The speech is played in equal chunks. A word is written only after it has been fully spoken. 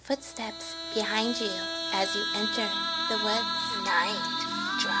footsteps behind you as you enter the woods. Night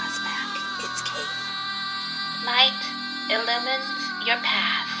draws back its cape. Light illumines your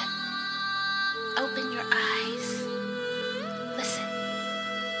path. Open your eyes. Listen.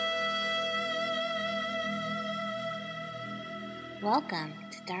 Welcome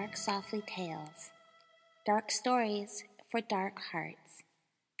to Dark Softly Tales. Dark stories for dark hearts.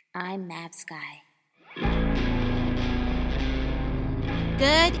 I'm Mav Sky.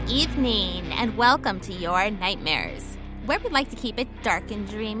 Good evening, and welcome to Your Nightmares, where we like to keep it dark and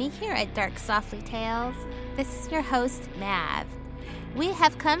dreamy here at Dark Softly Tales. This is your host, Mav. We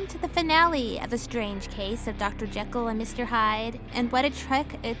have come to the finale of the strange case of Dr. Jekyll and Mr. Hyde, and what a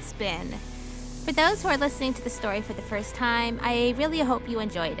trek it's been. For those who are listening to the story for the first time, I really hope you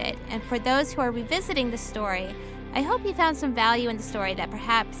enjoyed it. And for those who are revisiting the story, I hope you found some value in the story that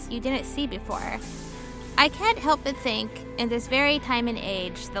perhaps you didn't see before. I can't help but think, in this very time and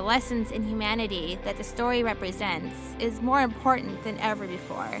age, the lessons in humanity that the story represents is more important than ever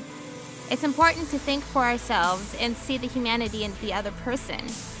before. It's important to think for ourselves and see the humanity in the other person,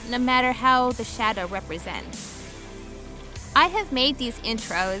 no matter how the shadow represents. I have made these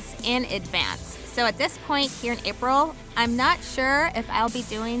intros in advance, so at this point here in April, I'm not sure if I'll be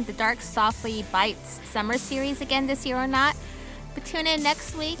doing the Dark Softly Bites summer series again this year or not, but tune in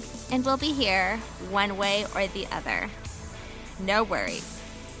next week and we'll be here one way or the other. No worries.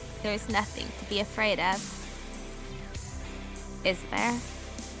 There's nothing to be afraid of. Is there?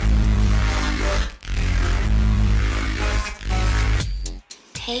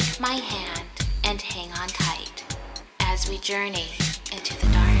 Take my hand and hang on tight as we journey into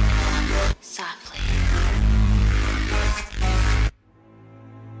the dark softly.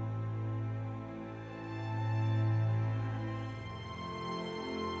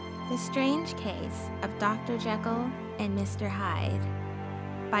 The Strange Case of Dr. Jekyll and Mr. Hyde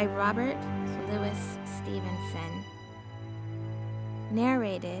by Robert Louis Stevenson.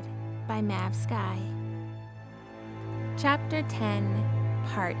 Narrated by Mav Sky. Chapter 10,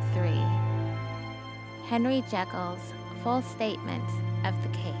 Part 3. Henry Jekyll's full statement of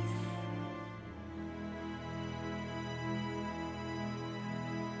the case.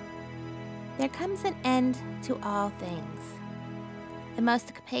 There comes an end to all things. The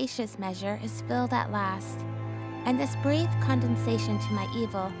most capacious measure is filled at last, and this brief condensation to my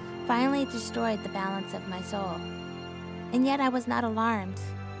evil finally destroyed the balance of my soul. And yet I was not alarmed.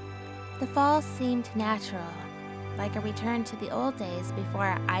 The fall seemed natural, like a return to the old days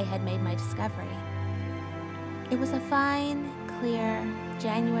before I had made my discovery. It was a fine, clear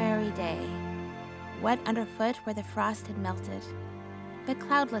January day, wet underfoot where the frost had melted, but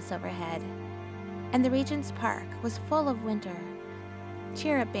cloudless overhead, and the Regent's Park was full of winter,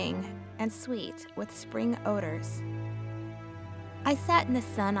 chirruping and sweet with spring odors. I sat in the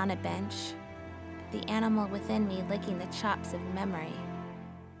sun on a bench, the animal within me licking the chops of memory,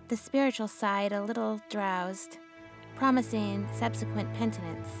 the spiritual side a little drowsed, promising subsequent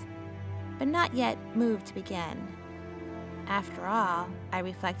penitence, but not yet moved to begin. After all, I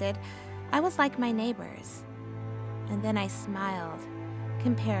reflected, I was like my neighbors. And then I smiled,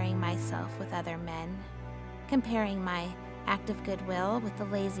 comparing myself with other men, comparing my act of goodwill with the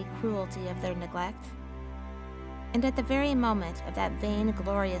lazy cruelty of their neglect. And at the very moment of that vain,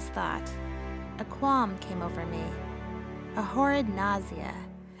 glorious thought, a qualm came over me, a horrid nausea,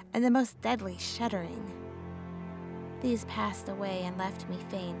 and the most deadly shuddering. These passed away and left me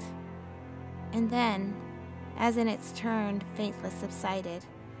faint. And then, as in its turn faintness subsided,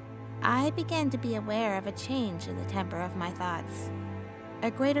 I began to be aware of a change in the temper of my thoughts,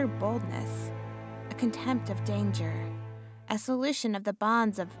 a greater boldness, a contempt of danger, a solution of the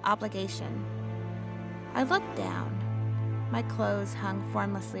bonds of obligation. I looked down. My clothes hung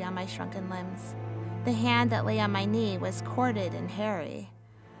formlessly on my shrunken limbs. The hand that lay on my knee was corded and hairy.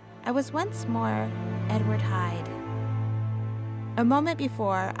 I was once more Edward Hyde. A moment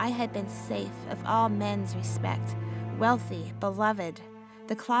before, I had been safe of all men's respect, wealthy, beloved,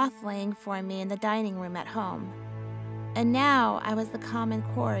 the cloth laying for me in the dining room at home. And now I was the common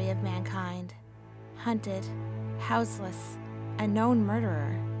quarry of mankind, hunted, houseless, a known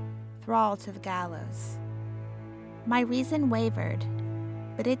murderer, thrall to the gallows. My reason wavered,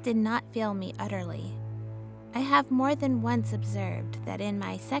 but it did not fail me utterly. I have more than once observed that in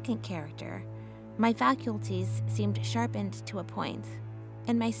my second character, my faculties seemed sharpened to a point,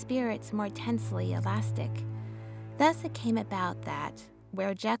 and my spirits more tensely elastic. Thus it came about that,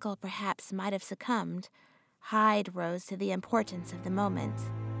 where Jekyll perhaps might have succumbed, Hyde rose to the importance of the moment.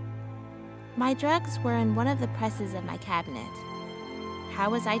 My drugs were in one of the presses of my cabinet. How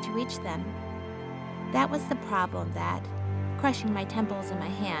was I to reach them? That was the problem that, crushing my temples in my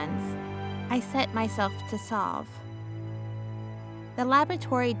hands, I set myself to solve. The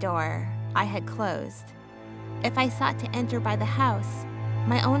laboratory door I had closed. If I sought to enter by the house,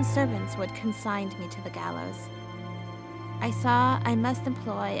 my own servants would consign me to the gallows. I saw I must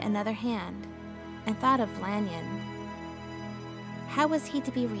employ another hand, and thought of Lanyon. How was he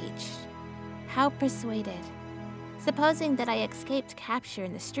to be reached? How persuaded? Supposing that I escaped capture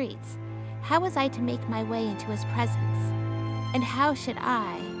in the streets, how was I to make my way into his presence? And how should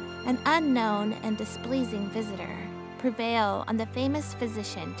I, an unknown and displeasing visitor, prevail on the famous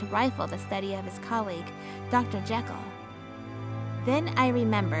physician to rifle the study of his colleague, Dr. Jekyll? Then I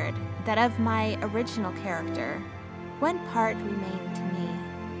remembered that of my original character, one part remained to me.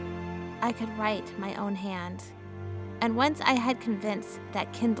 I could write my own hand. And once I had convinced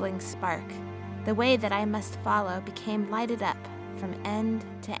that kindling spark, the way that I must follow became lighted up from end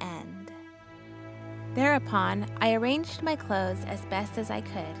to end. Thereupon, I arranged my clothes as best as I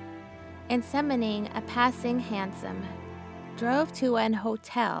could, and summoning a passing hansom, drove to an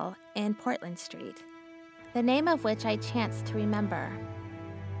hotel in Portland Street, the name of which I chanced to remember.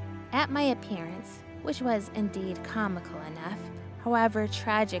 At my appearance, which was indeed comical enough, however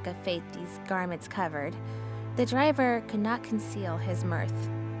tragic a fate these garments covered, the driver could not conceal his mirth.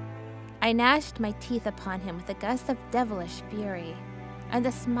 I gnashed my teeth upon him with a gust of devilish fury, and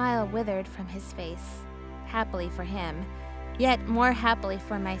the smile withered from his face, happily for him, yet more happily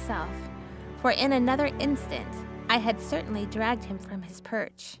for myself, for in another instant I had certainly dragged him from his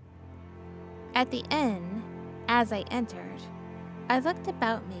perch. At the inn, as I entered, I looked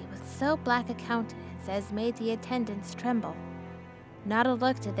about me with so black a countenance as made the attendants tremble. Not a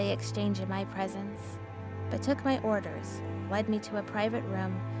look did they exchange in my presence, but took my orders, led me to a private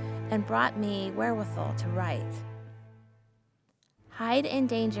room, and brought me wherewithal to write. Hyde in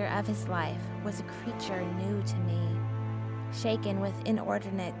danger of his life was a creature new to me, shaken with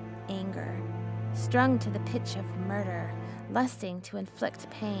inordinate anger, strung to the pitch of murder, lusting to inflict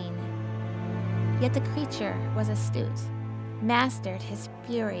pain. Yet the creature was astute, mastered his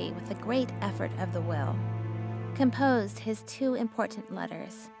fury with a great effort of the will, composed his two important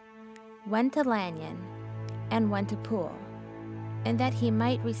letters, one to Lanyon and one to Poole, and that he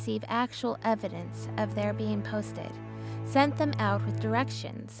might receive actual evidence of their being posted, sent them out with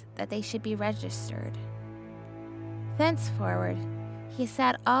directions that they should be registered. Thenceforward, he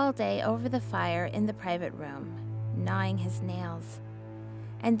sat all day over the fire in the private room, gnawing his nails,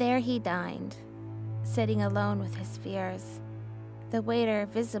 and there he dined, sitting alone with his fears, the waiter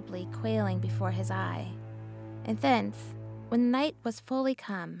visibly quailing before his eye. And thence, when night was fully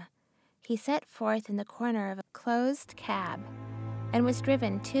come, he set forth in the corner of a closed cab, and was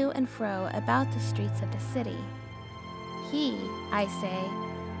driven to and fro about the streets of the city. He, I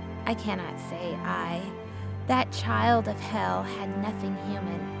cannot say I, that child of hell had nothing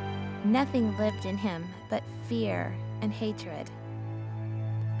human, nothing lived in him but fear and hatred.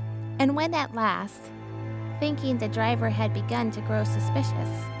 And when at last, thinking the driver had begun to grow suspicious,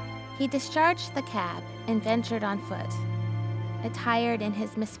 he discharged the cab and ventured on foot, attired in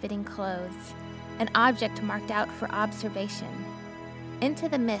his misfitting clothes, an object marked out for observation. Into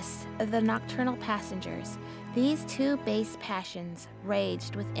the midst of the nocturnal passengers, these two base passions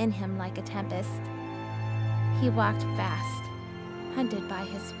raged within him like a tempest. He walked fast, hunted by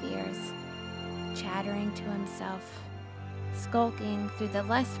his fears, chattering to himself, skulking through the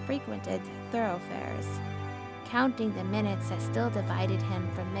less frequented thoroughfares, counting the minutes that still divided him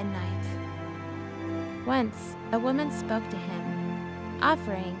from midnight. Once, a woman spoke to him,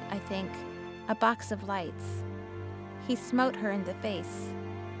 offering, I think, a box of lights. He smote her in the face,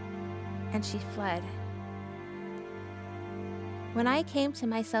 and she fled. When I came to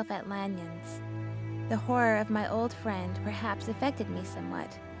myself at Lanyon's, the horror of my old friend perhaps affected me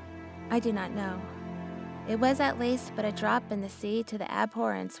somewhat. I do not know. It was at least but a drop in the sea to the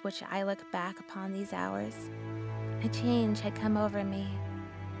abhorrence which I look back upon these hours. A change had come over me.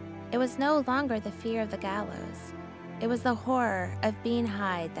 It was no longer the fear of the gallows. It was the horror of being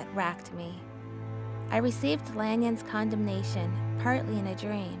Hyde that racked me. I received Lanyon's condemnation partly in a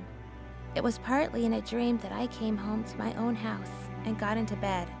dream. It was partly in a dream that I came home to my own house and got into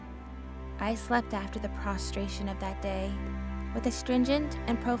bed. I slept after the prostration of that day, with a stringent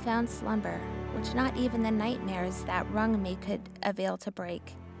and profound slumber which not even the nightmares that wrung me could avail to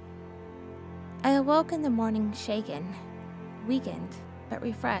break. I awoke in the morning shaken, weakened, but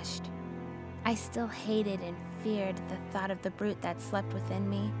refreshed. I still hated and feared the thought of the brute that slept within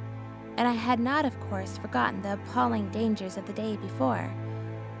me, and I had not, of course, forgotten the appalling dangers of the day before.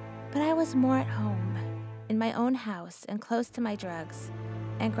 But I was more at home, in my own house and close to my drugs,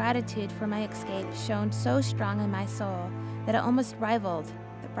 and gratitude for my escape shone so strong in my soul that it almost rivaled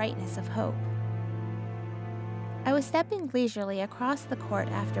the brightness of hope. I was stepping leisurely across the court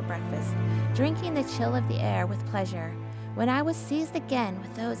after breakfast, drinking the chill of the air with pleasure, when I was seized again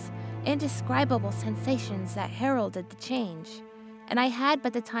with those indescribable sensations that heralded the change, and I had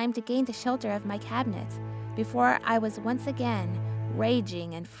but the time to gain the shelter of my cabinet before I was once again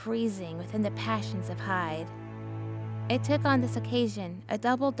raging and freezing within the passions of Hyde. It took on this occasion a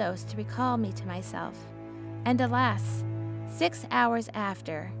double dose to recall me to myself, and alas, 6 hours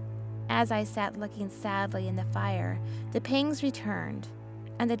after, as I sat looking sadly in the fire, the pangs returned,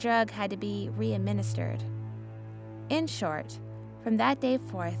 and the drug had to be re-administered. In short, from that day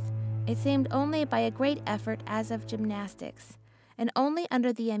forth, it seemed only by a great effort as of gymnastics, and only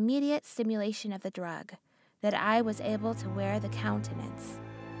under the immediate stimulation of the drug, that I was able to wear the countenance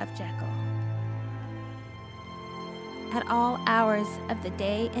of Jekyll. At all hours of the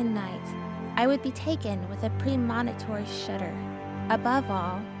day and night, I would be taken with a premonitory shudder. Above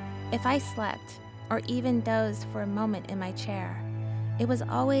all, if I slept, or even dozed for a moment in my chair, it was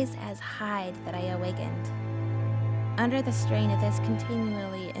always as Hyde that I awakened. Under the strain of this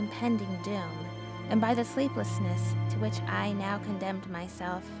continually impending doom, and by the sleeplessness to which I now condemned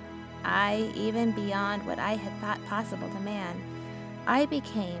myself, even beyond what I had thought possible to man, I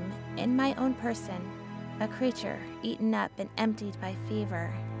became, in my own person, a creature eaten up and emptied by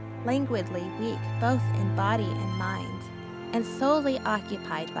fever, languidly weak both in body and mind, and solely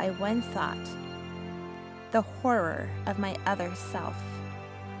occupied by one thought, the horror of my other self.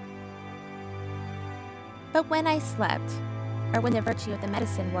 But when I slept, or when the virtue of the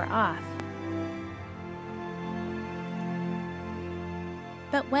medicine wore off,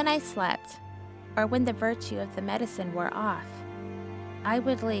 I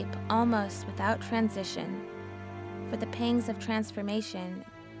would leap almost without transition, for the pangs of transformation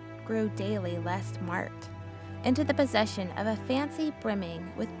grew daily less marked, into the possession of a fancy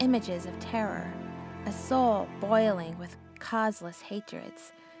brimming with images of terror, a soul boiling with causeless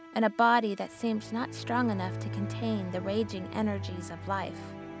hatreds, and a body that seemed not strong enough to contain the raging energies of life.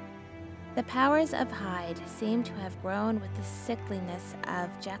 The powers of Hyde seemed to have grown with the sickliness of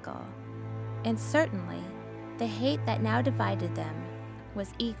Jekyll, and certainly the hate that now divided them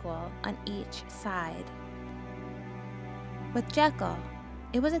was equal on each side. With Jekyll,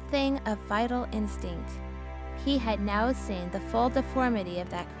 it was a thing of vital instinct. He had now seen the full deformity of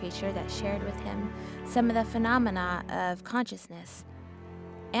that creature that shared with him some of the phenomena of consciousness,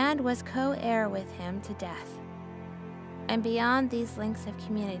 and was co-heir with him to death. And beyond these links of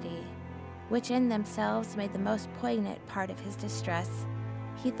community, which in themselves made the most poignant part of his distress,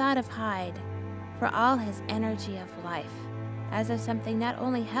 he thought of Hyde, for all his energy of life, as of something not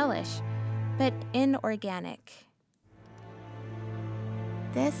only hellish, but inorganic.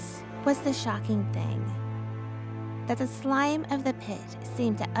 This was the shocking thing, that the slime of the pit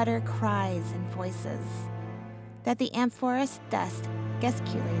seemed to utter cries and voices, that the amorphous dust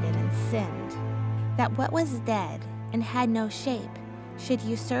gesticulated and sinned, that what was dead and had no shape should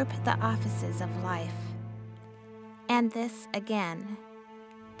usurp the offices of life. And this again,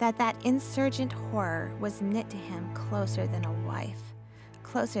 that insurgent horror was knit to him closer than a wife,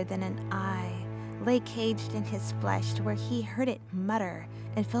 closer than an eye, lay caged in his flesh to where he heard it mutter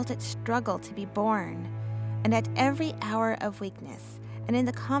and felt it struggle to be born, and at every hour of weakness and in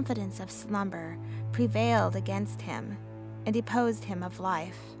the confidence of slumber prevailed against him and deposed him of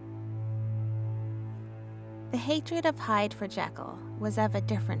life. The hatred of Hyde for Jekyll was of a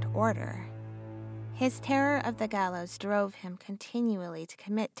different order. His terror of the gallows drove him continually to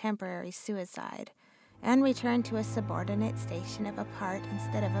commit temporary suicide and return to a subordinate station of a part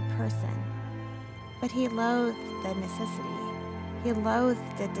instead of a person. But he loathed the necessity. He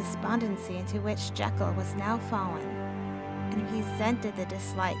loathed the despondency into which Jekyll was now fallen, and he resented the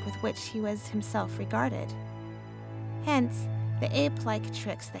dislike with which he was himself regarded. Hence, the ape-like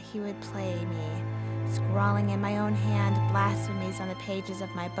tricks that he would play me, scrawling in my own hand blasphemies on the pages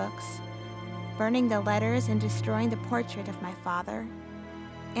of my books, burning the letters and destroying the portrait of my father.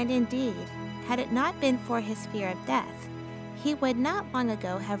 And indeed, had it not been for his fear of death, he would not long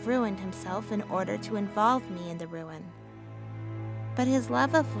ago have ruined himself in order to involve me in the ruin. But his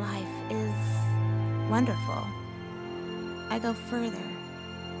love of life is wonderful. I go further.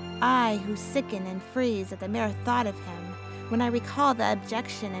 I, who sicken and freeze at the mere thought of him when I recall the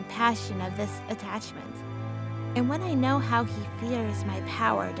abjection and passion of this attachment, and when I know how he fears my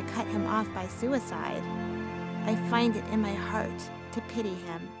power to cut him off by suicide, I find it in my heart to pity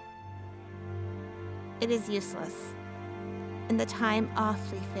him. It is useless, and the time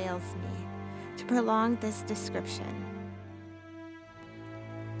awfully fails me, to prolong this description.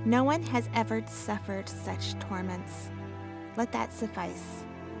 No one has ever suffered such torments. let that suffice.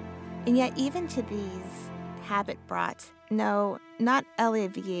 And yet even to these, habit brought, no, not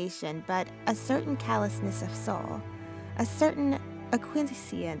alleviation, but a certain callousness of soul, a certain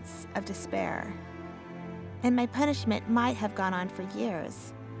acquiescence of despair. And my punishment might have gone on for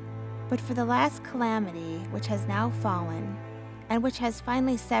years, but for the last calamity which has now fallen, and which has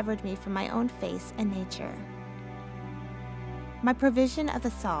finally severed me from my own face and nature. My provision of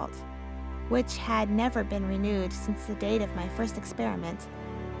the salt, which had never been renewed since the date of my first experiment,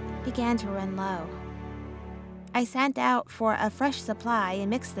 began to run low. I sent out for a fresh supply and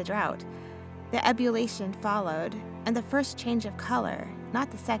mixed the draught. The ebullition followed, and the first change of color,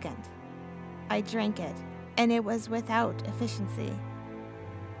 not the second. I drank it, and it was without efficiency.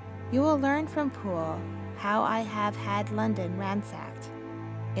 You will learn from Poole how I have had London ransacked.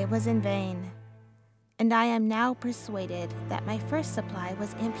 It was in vain, and I am now persuaded that my first supply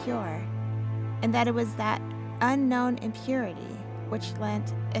was impure, and that it was that unknown impurity which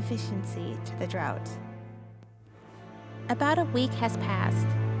lent efficiency to the draught. About a week has passed,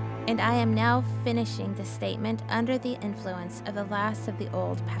 and I am now finishing the statement under the influence of the last of the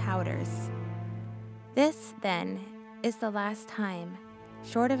old powders. This, then, is the last time,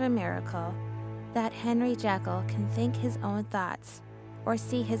 short of a miracle, that Henry Jekyll can think his own thoughts or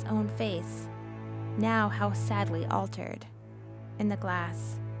see his own face, now how sadly altered, in the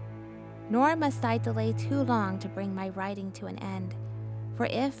glass. Nor must I delay too long to bring my writing to an end, for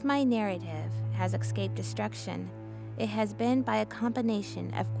if my narrative has escaped destruction, it has been by a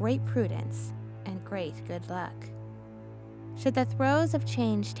combination of great prudence and great good luck. Should the throes of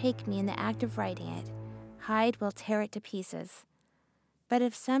change take me in the act of writing it, Hyde will tear it to pieces. But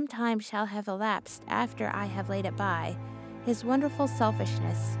if some time shall have elapsed after I have laid it by, his wonderful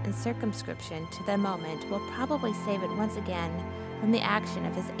selfishness and circumscription to the moment will probably save it once again from the action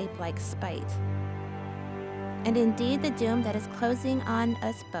of his ape-like spite. And indeed the doom that is closing on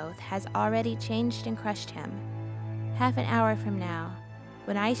us both has already changed and crushed him. Half an hour from now,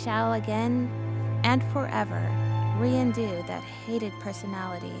 when I shall again and forever re-undo that hated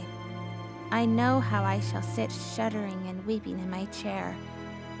personality, I know how I shall sit shuddering and weeping in my chair,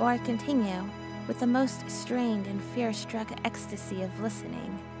 or continue, with the most strained and fear-struck ecstasy of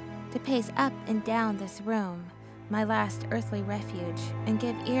listening, to pace up and down this room, my last earthly refuge, and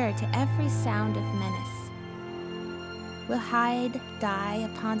give ear to every sound of menace. Will Hyde die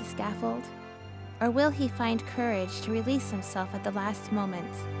upon the scaffold? Or will he find courage to release himself at the last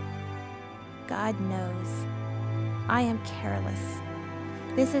moment? God knows. I am careless.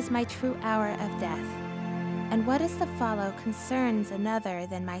 This is my true hour of death, and what is to follow concerns another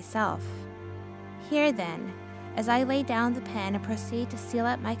than myself. Here then, as I lay down the pen and proceed to seal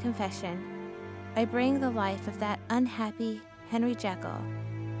up my confession, I bring the life of that unhappy Henry Jekyll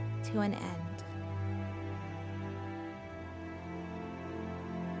to an end.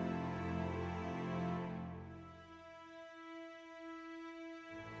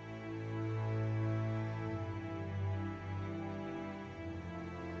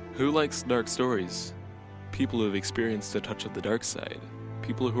 Who likes dark stories? People who have experienced a touch of the dark side.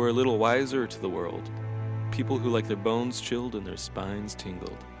 People who are a little wiser to the world. People who like their bones chilled and their spines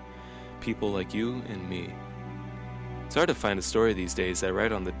tingled. People like you and me. It's hard to find a story these days that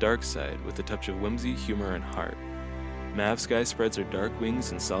write on the dark side with a touch of whimsy, humor, and heart. Mavsky spreads her dark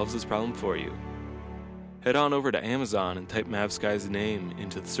wings and solves this problem for you. Head on over to Amazon and type Mavsky's name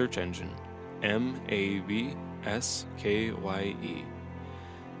into the search engine. Mavskye.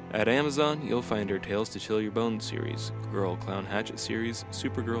 At Amazon, you'll find her Tales to Chill Your Bones series, Girl Clown Hatchet series,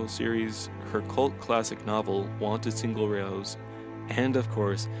 Supergirl series, her cult classic novel, Wanted Single Rose, and, of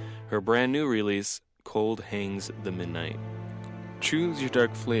course, her brand new release, Cold Hangs the Midnight. Choose your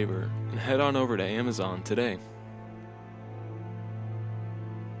dark flavor and head on over to Amazon today.